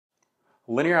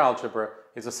Linear algebra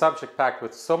is a subject packed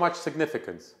with so much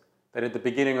significance that at the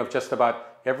beginning of just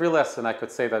about every lesson I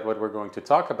could say that what we're going to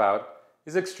talk about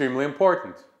is extremely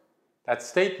important. That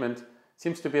statement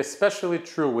seems to be especially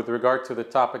true with regard to the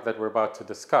topic that we're about to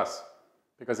discuss,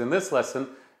 because in this lesson,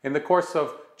 in the course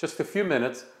of just a few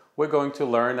minutes, we're going to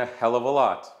learn a hell of a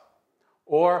lot.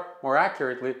 Or, more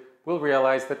accurately, we'll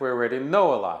realize that we already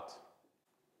know a lot.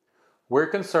 We're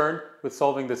concerned with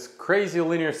solving this crazy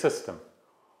linear system,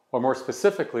 or more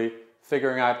specifically,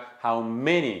 figuring out how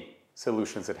many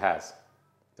solutions it has.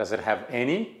 Does it have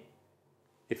any?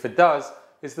 If it does,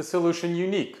 is the solution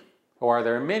unique, or are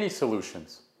there many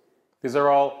solutions? These are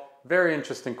all very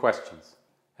interesting questions.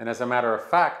 And as a matter of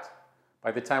fact,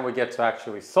 by the time we get to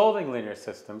actually solving linear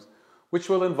systems, which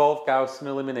will involve Gaussian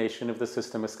elimination if the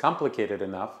system is complicated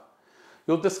enough,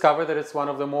 you'll discover that it's one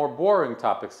of the more boring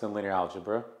topics in linear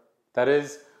algebra. That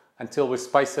is, until we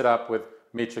spice it up with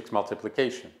matrix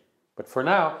multiplication. But for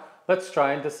now, let's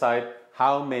try and decide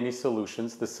how many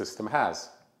solutions the system has.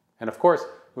 And of course,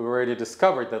 we've already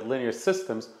discovered that linear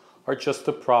systems are just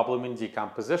a problem in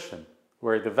decomposition,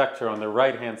 where the vector on the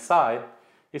right-hand side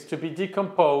is to be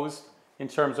decomposed in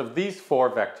terms of these four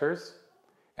vectors,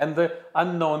 and the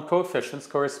unknown coefficients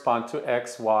correspond to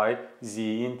x, y,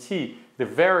 z, and t, the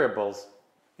variables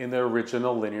in the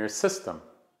original linear system.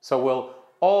 So we'll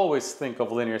always think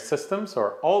of linear systems,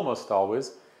 or almost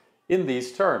always, in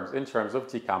these terms, in terms of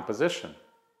decomposition.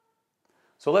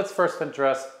 So let's first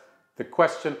address the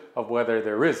question of whether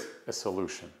there is a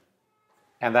solution.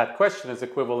 And that question is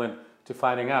equivalent to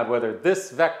finding out whether this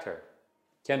vector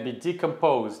can be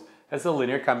decomposed as a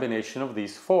linear combination of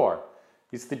these four.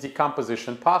 Is the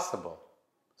decomposition possible?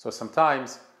 So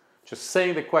sometimes just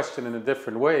saying the question in a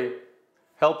different way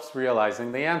helps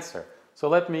realizing the answer. So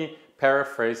let me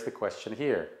paraphrase the question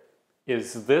here.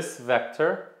 Is this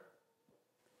vector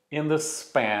in the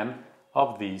span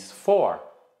of these four?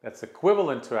 That's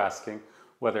equivalent to asking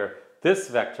whether this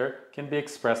vector can be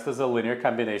expressed as a linear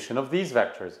combination of these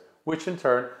vectors, which in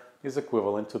turn is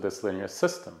equivalent to this linear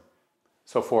system.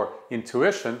 So for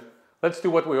intuition, let's do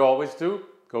what we always do,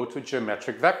 go to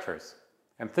geometric vectors,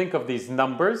 and think of these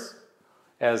numbers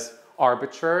as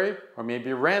arbitrary or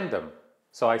maybe random.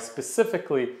 So I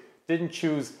specifically didn't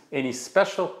choose any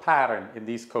special pattern in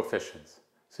these coefficients.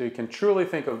 So you can truly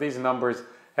think of these numbers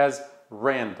as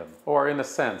random, or in a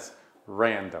sense,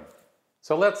 random.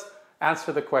 So let's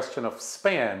answer the question of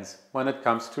spans when it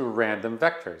comes to random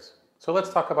vectors. So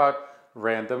let's talk about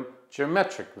random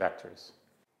geometric vectors.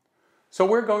 So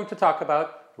we're going to talk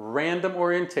about random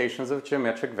orientations of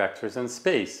geometric vectors in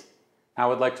space. I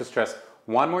would like to stress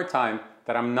one more time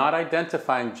that I'm not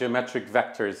identifying geometric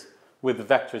vectors with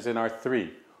vectors in R3,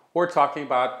 or talking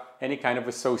about any kind of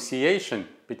association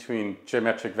between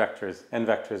geometric vectors and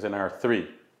vectors in R3.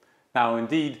 Now,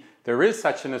 indeed, there is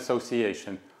such an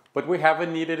association, but we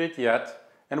haven't needed it yet,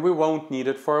 and we won't need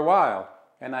it for a while.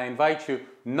 And I invite you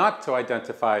not to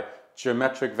identify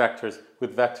geometric vectors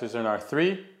with vectors in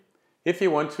R3 if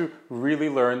you want to really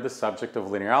learn the subject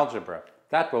of linear algebra.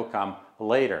 That will come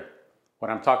later. What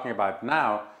I'm talking about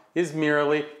now is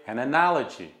merely an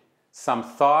analogy. Some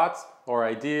thoughts or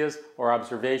ideas or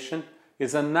observation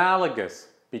is analogous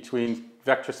between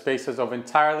vector spaces of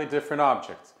entirely different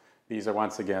objects. These are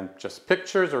once again just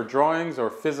pictures or drawings or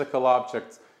physical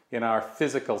objects in our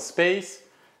physical space,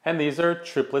 and these are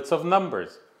triplets of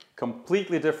numbers,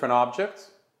 completely different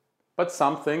objects, but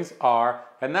some things are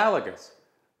analogous.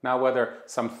 Now, whether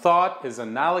some thought is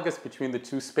analogous between the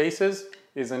two spaces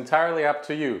is entirely up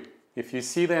to you. If you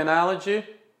see the analogy,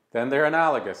 then they're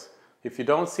analogous. If you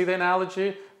don't see the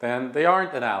analogy, then they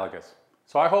aren't analogous.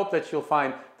 So I hope that you'll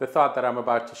find the thought that I'm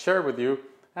about to share with you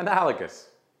analogous.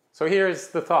 So here's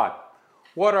the thought.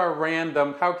 What are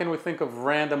random, how can we think of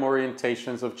random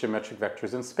orientations of geometric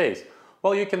vectors in space?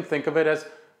 Well, you can think of it as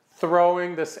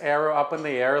throwing this arrow up in the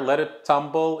air, let it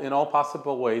tumble in all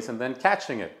possible ways, and then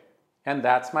catching it. And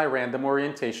that's my random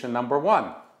orientation number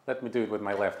one. Let me do it with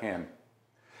my left hand.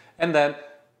 And then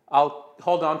I'll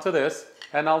hold on to this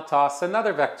and I'll toss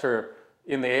another vector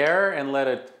in the air and let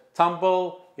it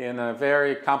tumble in a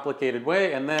very complicated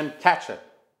way and then catch it.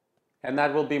 And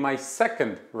that will be my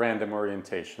second random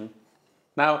orientation.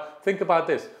 Now think about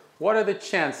this. What are the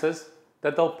chances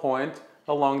that they'll point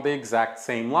along the exact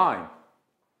same line?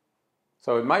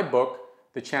 So in my book,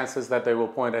 the chances that they will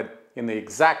point in the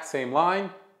exact same line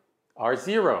are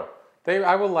zero.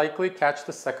 I will likely catch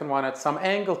the second one at some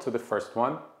angle to the first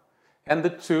one, and the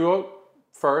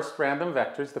first two random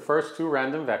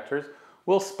vectors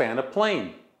will span a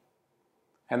plane.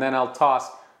 And then I'll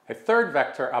toss a third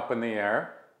vector up in the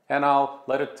air, and I'll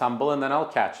let it tumble, and then I'll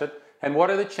catch it. And what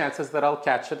are the chances that I'll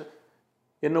catch it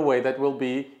in a way that it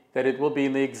will be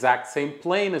in the exact same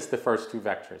plane as the first two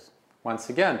vectors? Once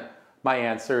again, my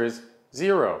answer is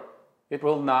 0. It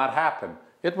will not happen.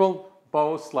 It will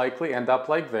most likely end up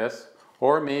like this,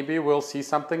 or maybe we'll see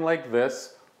something like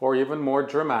this, or even more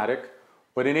dramatic.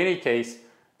 But in any case,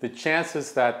 the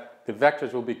chances that the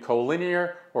vectors will be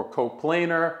collinear or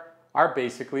coplanar are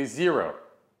basically 0.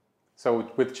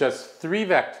 So with just 3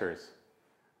 vectors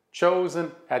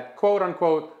chosen at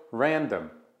quote-unquote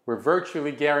random, we're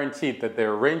virtually guaranteed that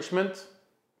their arrangement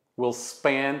will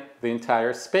span the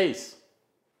entire space.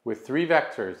 With 3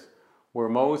 vectors, we're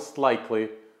most likely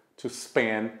to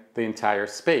span the entire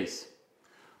space.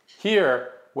 Here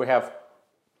we have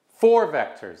 4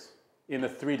 vectors in a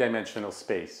 3-dimensional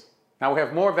space. Now we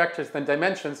have more vectors than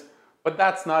dimensions, but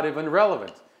that's not even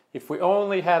relevant. If we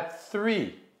only had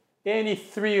 3, any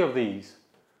 3 of these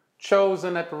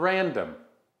chosen at random,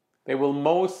 they will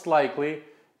most likely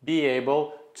be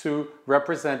able to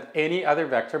represent any other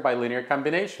vector by linear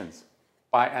combinations.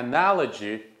 By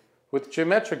analogy with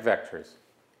geometric vectors,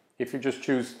 if you just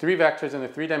choose 3 vectors in a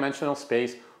 3-dimensional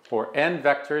space or n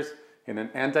vectors in an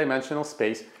n-dimensional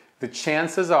space, the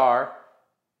chances are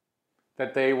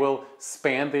that they will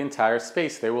span the entire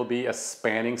space. They will be a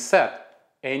spanning set.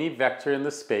 Any vector in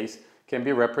the space can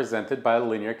be represented by a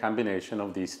linear combination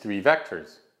of these 3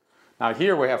 vectors. Now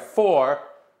here we have 4,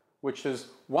 which is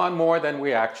 1 more than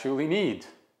we actually need.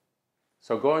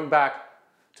 So going back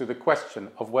to the question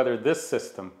of whether this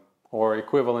system, or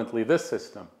equivalently this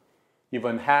system,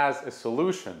 even has a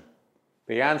solution,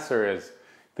 the answer is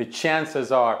the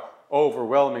chances are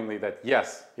overwhelmingly that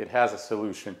yes, it has a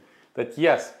solution. That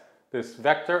yes, this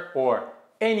vector or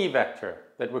any vector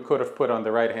that we could have put on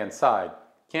the right-hand side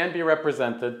can be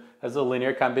represented as a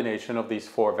linear combination of these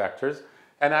 4 vectors,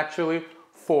 and actually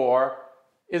 4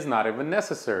 is not even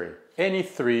necessary. Any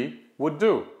 3 would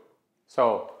do.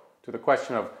 So to the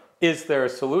question of is there a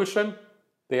solution,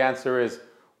 the answer is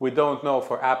we don't know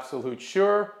for absolute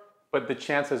sure, but the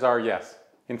chances are yes.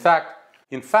 In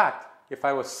fact, if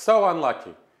I was so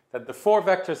unlucky that the 4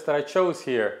 vectors that I chose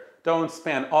here don't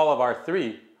span all of our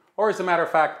 3, or as a matter of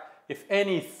fact, if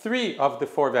any 3 of the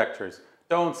 4 vectors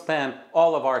don't span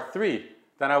all of our 3,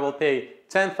 then I will pay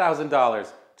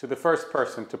 $10,000 to the first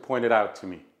person to point it out to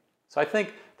me. So I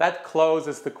think that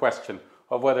closes the question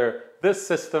of whether this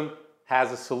system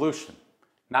has a solution.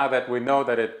 Now that we know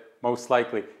that it most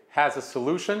likely has a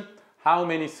solution, how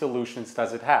many solutions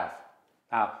does it have?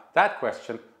 Now, that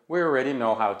question we already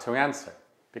know how to answer,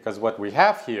 because what we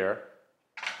have here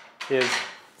is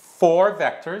 4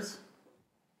 vectors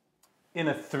in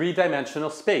a 3-dimensional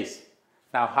space.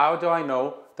 Now, how do I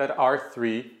know that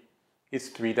R3 is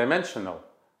 3-dimensional?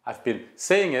 I've been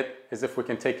saying it as if we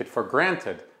can take it for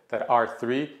granted that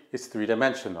R3 is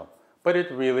 3-dimensional, but it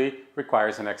really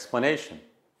requires an explanation.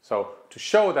 So to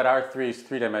show that R3 is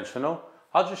 3-dimensional,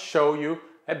 I'll just show you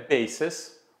a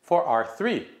basis for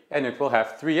R3, and it will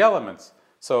have 3 elements.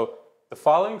 So the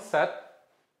following set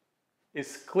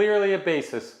is clearly a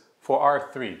basis for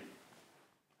R3.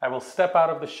 I will step out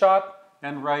of the shot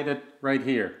and write it right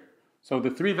here. So the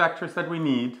 3 vectors that we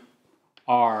need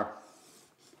are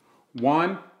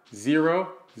 1,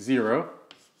 0, 0,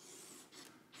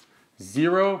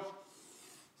 0,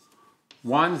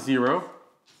 1, 0,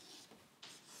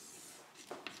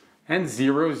 and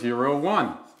 0, 0,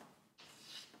 1.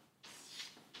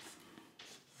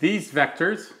 These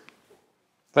vectors,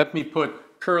 let me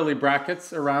put curly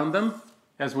brackets around them,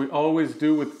 as we always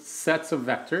do with sets of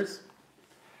vectors.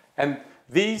 And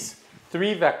these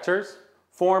 3 vectors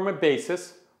form a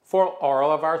basis for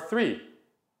all of our 3.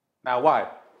 Now why?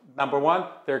 Number 1,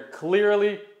 they're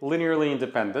clearly linearly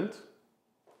independent.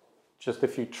 Just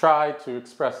if you try to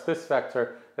express this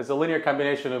vector as a linear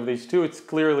combination of these 2, it's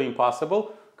clearly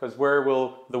impossible, because where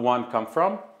will the 1 come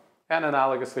from? And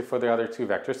analogously for the other 2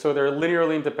 vectors. So they're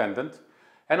linearly independent.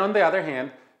 And on the other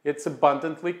hand, it's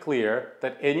abundantly clear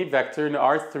that any vector in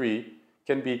R3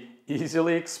 can be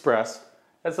easily expressed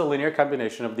as a linear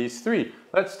combination of these 3.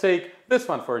 Let's take this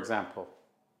one, for example.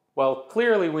 Well,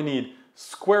 clearly we need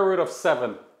square root of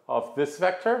 7 of this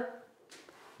vector,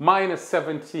 minus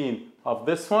 17 of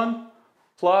this one,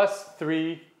 plus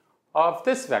 3 of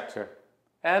this vector.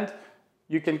 And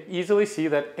you can easily see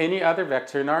that any other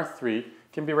vector in R3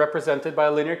 can be represented by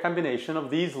a linear combination of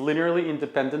these linearly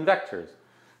independent vectors.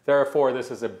 Therefore,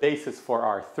 this is a basis for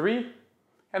R3,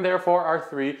 and therefore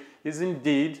R3 is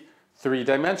indeed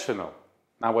 3-dimensional.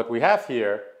 Now what we have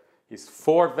here is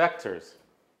 4 vectors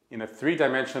in a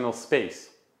 3-dimensional space.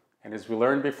 And as we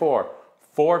learned before,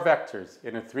 4 vectors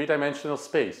in a 3-dimensional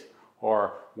space,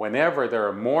 or whenever there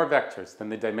are more vectors than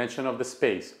the dimension of the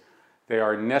space, they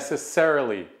are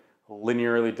necessarily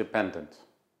linearly dependent.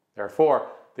 Therefore,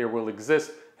 there will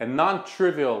exist a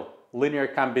non-trivial linear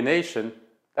combination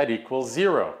that equals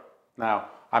 0. Now,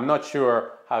 I'm not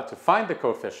sure how to find the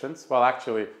coefficients. Well,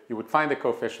 actually, you would find the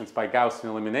coefficients by Gaussian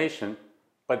elimination,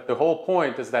 but the whole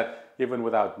point is that even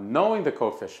without knowing the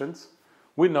coefficients,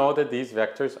 we know that these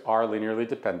vectors are linearly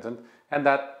dependent and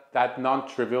that that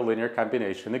non-trivial linear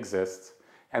combination exists,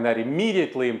 and that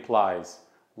immediately implies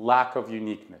lack of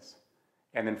uniqueness.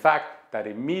 And in fact, that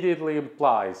immediately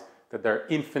implies that there are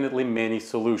infinitely many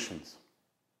solutions.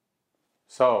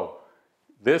 So,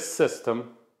 this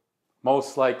system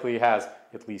most likely has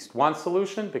at least one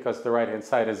solution because the right-hand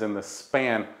side is in the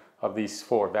span of these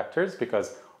 4 vectors,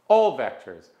 because all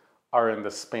vectors are in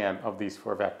the span of these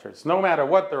 4 vectors. No matter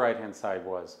what the right-hand side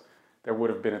was, there would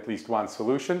have been at least one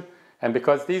solution. And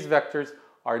because these vectors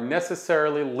are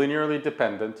necessarily linearly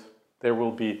dependent, there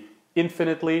will be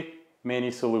infinitely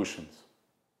many solutions.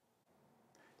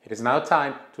 It is now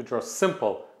time to draw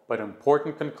simple but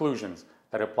important conclusions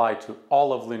that apply to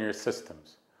all of linear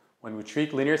systems. When we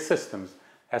treat linear systems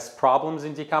as problems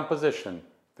in decomposition,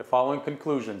 the following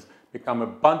conclusions become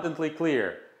abundantly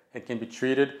clear and can be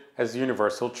treated as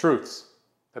universal truths.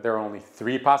 That there are only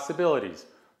 3 possibilities: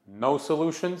 no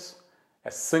solutions,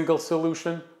 a single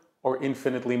solution, or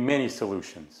infinitely many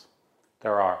solutions.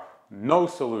 There are no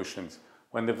solutions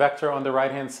when the vector on the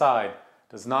right-hand side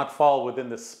does not fall within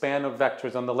the span of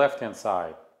vectors on the left-hand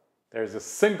side. There is a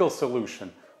single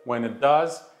solution when it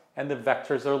does, and the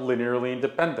vectors are linearly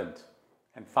independent.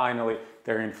 And finally,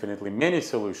 there are infinitely many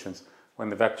solutions when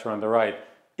the vector on the right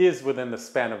is within the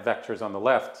span of vectors on the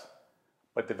left,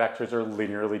 but the vectors are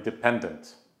linearly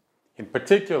dependent. In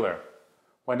particular,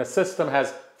 when a system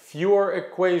has fewer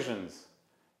equations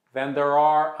than there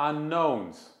are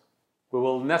unknowns, we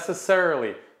will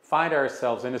necessarily find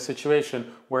ourselves in a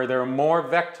situation where there are more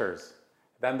vectors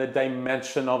than the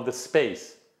dimension of the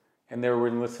space, and there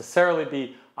will necessarily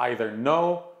be either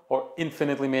no or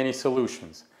infinitely many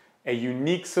solutions. A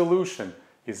unique solution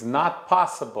is not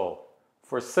possible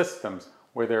for systems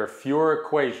where there are fewer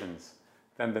equations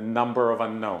than the number of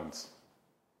unknowns.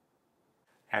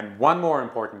 And one more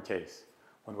important case: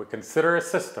 when we consider a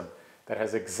system that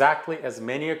has exactly as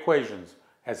many equations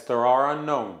as there are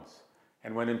unknowns,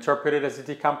 and when interpreted as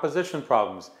decomposition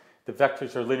problems, the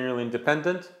vectors are linearly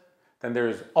independent, then there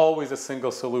is always a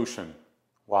single solution.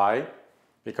 Why?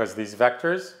 Because these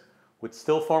vectors would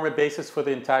still form a basis for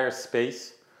the entire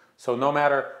space, so no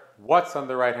matter what's on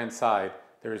the right-hand side,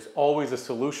 there is always a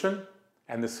solution,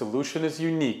 and the solution is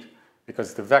unique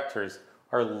because the vectors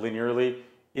are linearly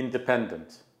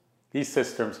independent. These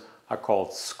systems are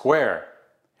called square,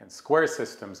 and square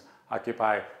systems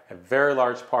occupy a very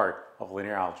large part of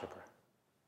linear algebra.